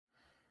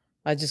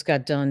I just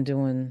got done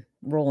doing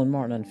Roland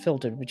Martin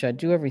Unfiltered, which I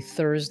do every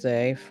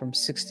Thursday from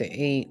 6 to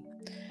 8.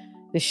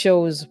 The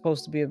show is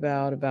supposed to be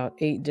about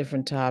 8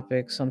 different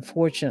topics.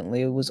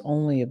 Unfortunately, it was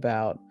only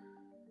about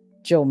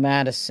Joe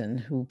Madison,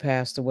 who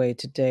passed away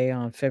today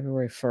on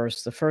February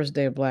 1st, the first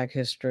day of Black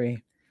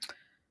History,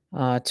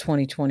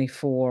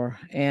 2024.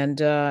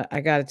 And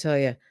I got to tell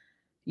you,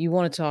 you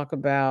want to talk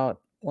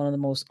about one of the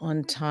most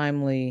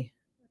untimely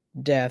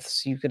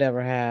deaths you could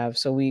ever have.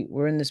 So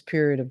we're in this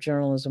period of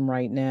journalism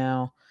right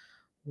now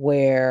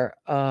where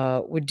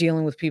we're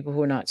dealing with people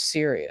who are not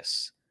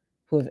serious,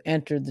 who have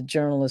entered the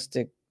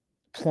journalistic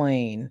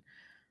plane.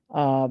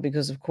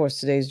 Because, of course,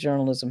 today's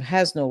journalism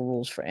has no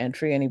rules for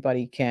entry.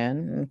 Anybody can.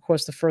 And, of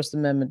course, the First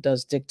Amendment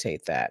does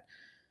dictate that.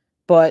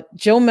 But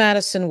Joe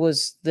Madison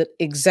was the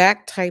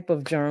exact type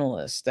of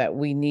journalist that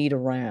we need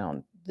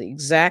around, the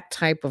exact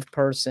type of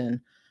person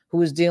who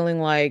was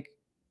dealing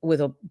with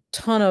a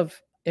ton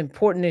of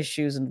important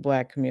issues in the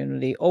Black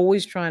community,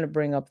 always trying to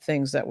bring up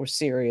things that were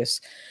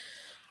serious,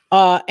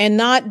 and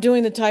not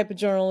doing the type of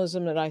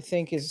journalism that I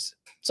think is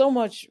so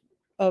much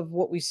of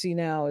what we see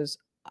now is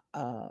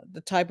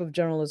the type of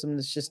journalism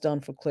that's just done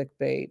for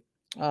clickbait.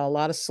 A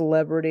lot of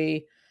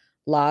celebrity,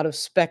 a lot of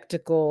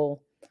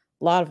spectacle,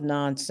 a lot of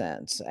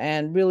nonsense.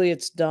 And really,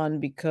 it's done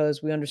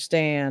because we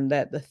understand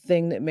that the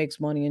thing that makes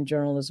money in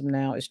journalism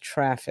now is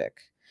traffic.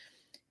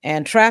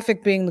 And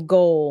traffic being the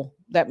goal,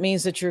 that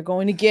means that you're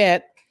going to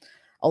get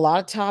a lot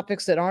of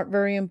topics that aren't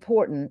very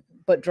important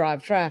but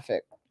drive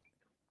traffic.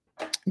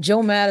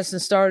 Joe Madison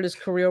started his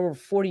career over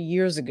 40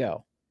 years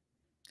ago,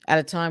 at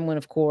a time when,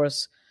 of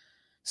course,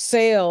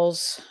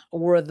 sales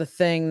were the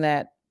thing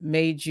that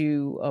made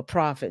you a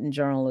profit in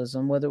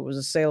journalism, whether it was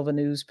a sale of a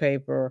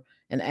newspaper,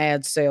 an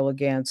ad sale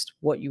against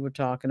what you were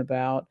talking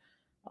about.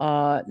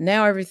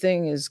 Now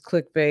everything is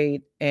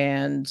clickbait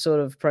and sort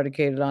of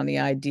predicated on the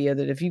idea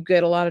that if you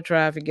get a lot of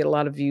traffic, get a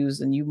lot of views,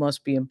 then you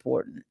must be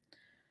important.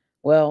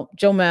 Well,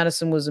 Joe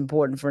Madison was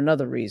important for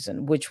another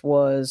reason, which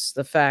was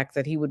the fact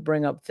that he would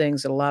bring up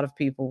things that a lot of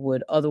people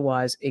would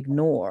otherwise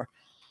ignore.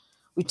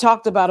 We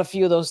talked about a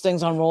few of those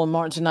things on Roland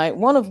Martin tonight,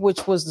 one of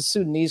which was the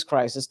Sudanese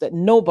crisis that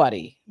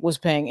nobody was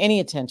paying any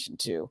attention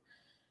to.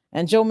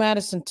 And Joe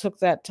Madison took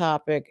that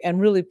topic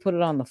and really put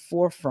it on the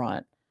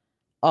forefront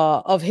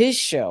of his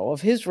show, of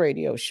his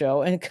radio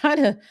show, and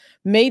kind of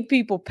made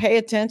people pay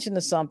attention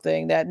to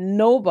something that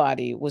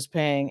nobody was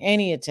paying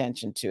any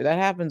attention to. That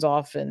happens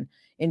often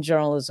in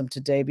journalism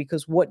today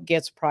because what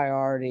gets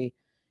priority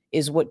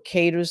is what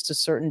caters to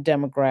certain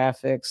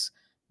demographics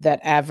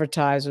that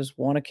advertisers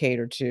want to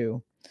cater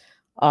to,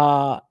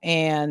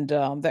 and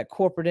that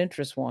corporate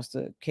interest wants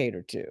to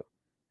cater to.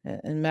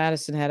 And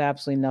Madison had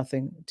absolutely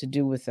nothing to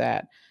do with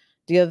that.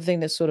 The other thing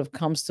that sort of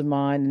comes to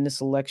mind in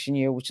this election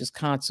year, which is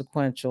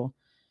consequential,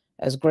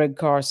 as Greg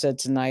Carr said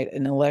tonight,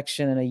 an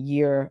election and a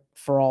year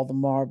for all the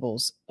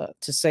marbles,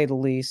 to say the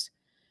least,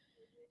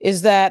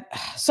 is that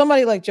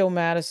somebody like Joe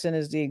Madison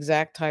is the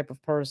exact type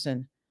of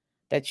person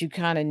that you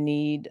kind of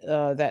need,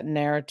 that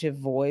narrative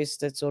voice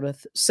that sort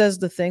of says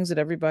the things that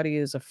everybody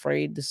is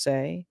afraid to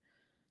say,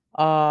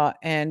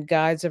 and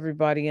guides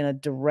everybody in a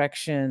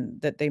direction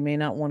that they may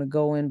not want to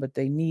go in, but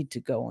they need to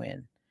go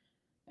in.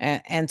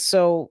 And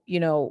so,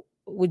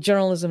 with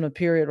journalism in a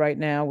period right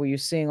now where you're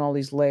seeing all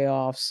these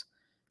layoffs,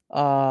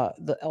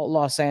 the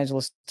Los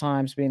Angeles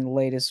Times being the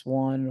latest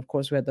one. And of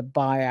course, we had the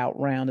buyout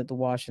round at the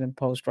Washington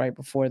Post right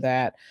before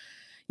that.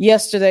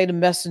 Yesterday, the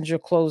Messenger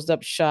closed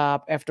up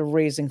shop after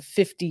raising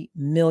 $50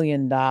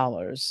 million.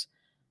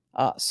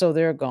 So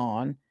they're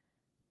gone.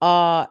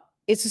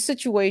 It's a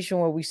situation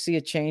where we see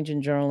a change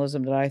in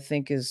journalism that I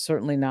think is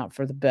certainly not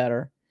for the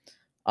better.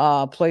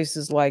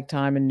 Places like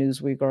Time and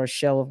Newsweek are a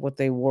shell of what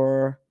they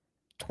were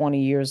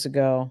 20 years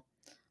ago.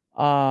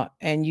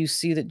 And you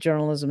see that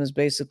journalism is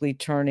basically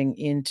turning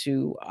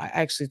into, I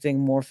actually think,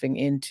 morphing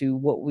into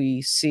what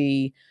we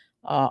see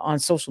on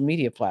social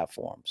media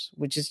platforms,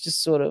 which is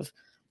just sort of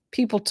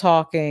people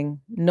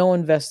talking, no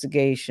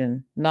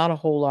investigation, not a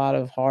whole lot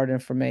of hard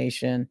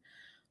information,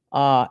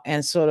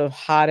 and sort of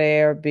hot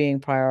air being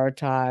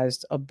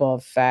prioritized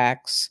above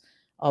facts,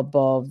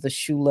 above the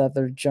shoe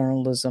leather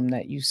journalism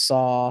that you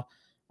saw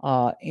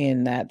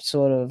in that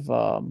sort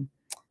of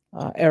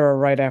era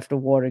right after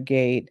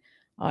Watergate.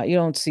 You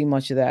don't see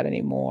much of that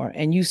anymore.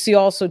 And you see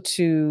also,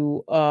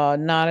 too,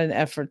 not an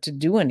effort to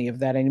do any of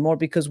that anymore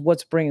because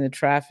what's bringing the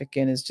traffic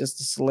in is just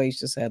a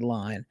salacious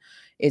headline.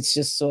 It's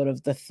just sort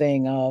of the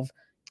thing of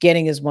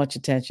getting as much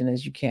attention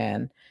as you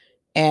can.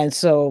 And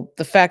so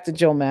the fact that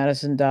Joe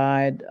Madison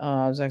died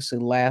was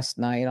actually last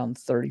night on the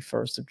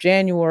 31st of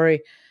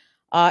January.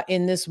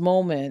 In this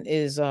moment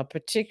is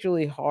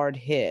particularly hard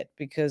hit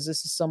because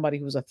this is somebody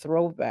who was a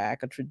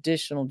throwback, a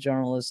traditional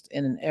journalist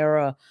in an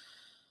era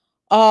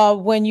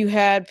when you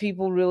had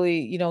people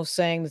really,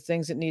 saying the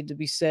things that need to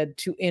be said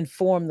to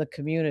inform the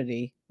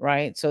community,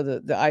 right? So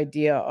the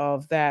idea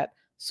of that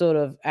sort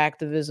of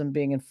activism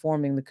being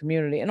informing the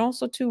community and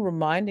also to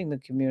reminding the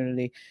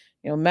community.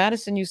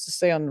 Madison used to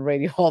say on the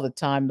radio all the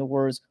time the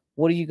words,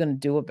 "What are you going to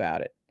do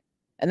about it?"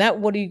 And that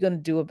 "what are you going to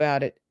do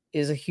about it"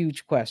 is a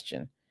huge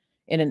question.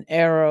 in an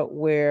era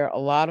where a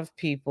lot of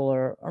people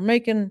are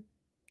making,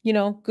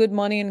 good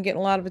money and getting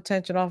a lot of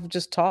attention off of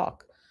just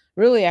talk,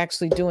 really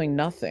actually doing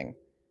nothing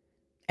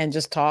and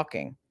just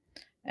talking.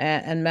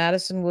 And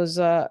Madison was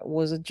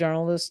a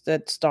journalist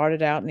that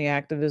started out in the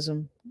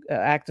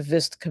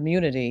activist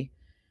community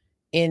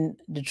in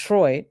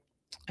Detroit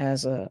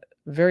as a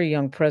very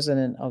young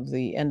president of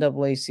the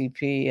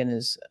NAACP in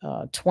his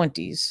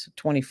 20s,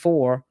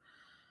 24,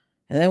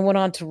 and then went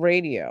on to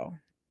radio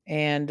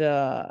and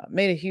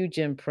made a huge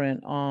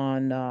imprint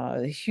on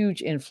a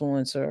huge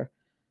influencer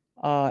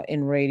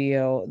in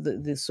radio,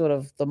 the sort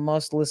of the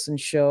must listen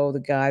show, the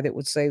guy that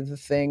would say the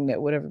thing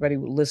that would everybody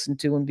would listen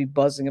to and be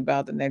buzzing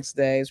about the next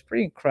day. Is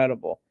pretty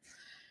incredible.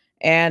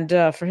 And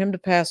for him to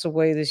pass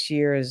away this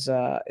year is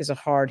a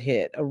hard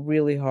hit, a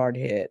really hard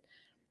hit.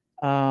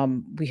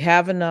 We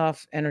have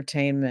enough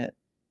entertainment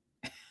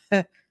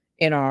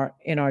in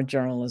our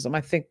journalism.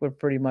 I think we're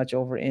pretty much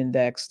over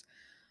indexed.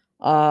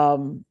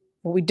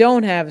 What we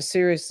don't have is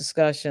serious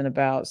discussion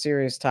about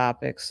serious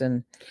topics,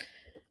 and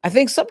I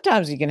think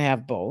sometimes you can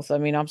have both. I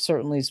mean, I'm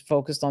certainly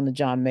focused on the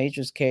John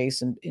Majors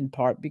case, in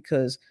part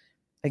because,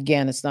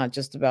 again, it's not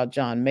just about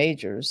John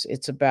Majors.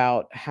 It's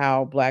about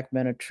how Black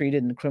men are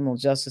treated in the criminal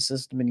justice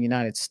system in the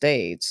United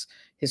States,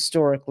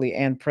 historically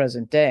and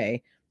present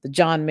day. The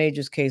John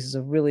Majors case is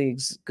a really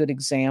good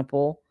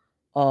example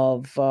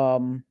of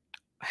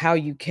how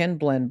you can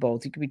blend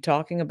both. You could be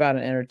talking about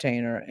an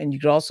entertainer, and you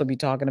could also be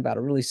talking about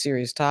a really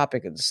serious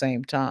topic at the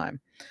same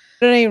time.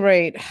 At any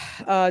rate,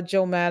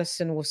 Joe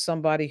Madison was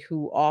somebody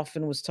who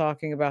often was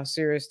talking about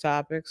serious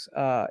topics.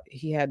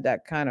 He had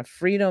that kind of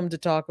freedom to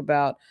talk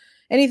about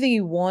anything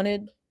he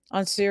wanted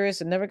on serious,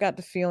 and never got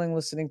the feeling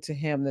listening to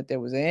him that there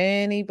was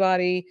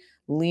anybody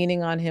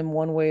leaning on him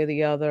one way or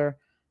the other.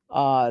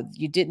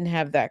 You didn't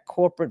have that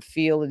corporate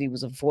feel that he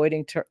was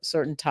avoiding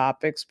certain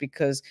topics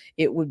because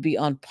it would be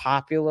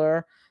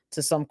unpopular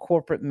to some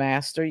corporate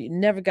master. You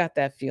never got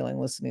that feeling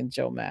listening to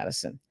Joe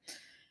Madison.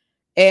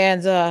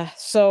 And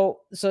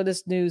so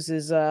this news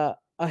is a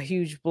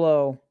huge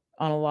blow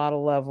on a lot of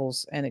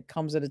levels, and it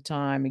comes at a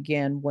time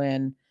again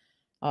when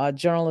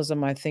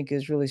journalism, I think,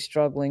 is really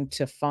struggling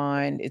to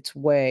find its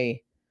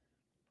way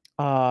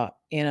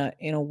in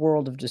a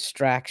world of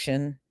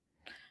distraction,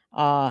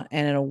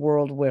 and in a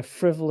world where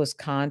frivolous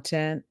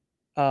content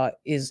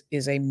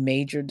is a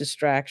major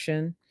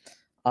distraction,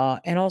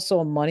 and also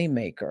a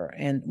moneymaker,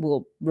 and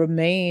will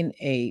remain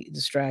a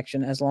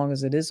distraction as long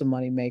as it is a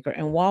moneymaker.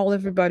 And while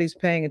everybody's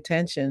paying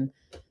attention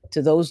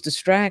to those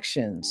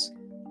distractions,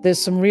 there's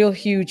some real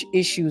huge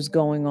issues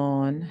going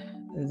on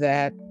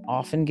that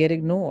often get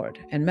ignored.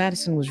 And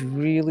Madison was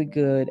really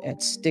good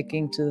at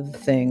sticking to the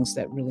things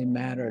that really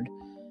mattered,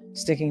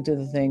 sticking to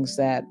the things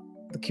that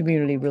the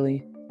community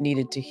really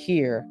needed to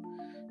hear,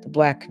 the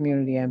Black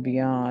community and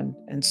beyond.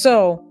 And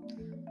so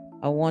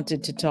I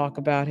wanted to talk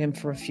about him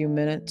for a few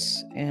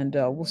minutes, and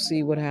we'll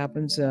see what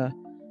happens in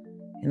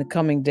the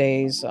coming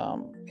days.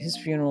 His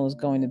funeral is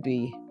going to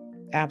be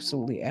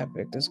absolutely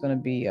epic. There's going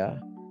to be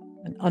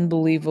an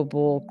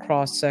unbelievable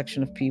cross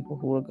section of people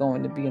who are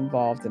going to be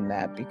involved in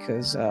that,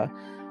 because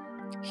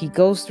he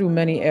goes through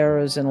many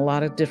eras in a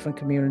lot of different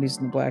communities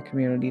in the Black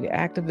community, the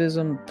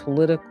activism,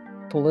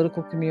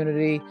 political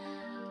community,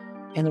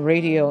 and the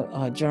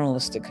radio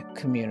journalistic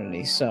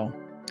community. So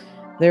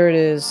there it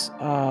is.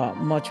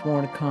 Much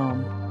more to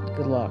come.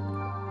 Good luck.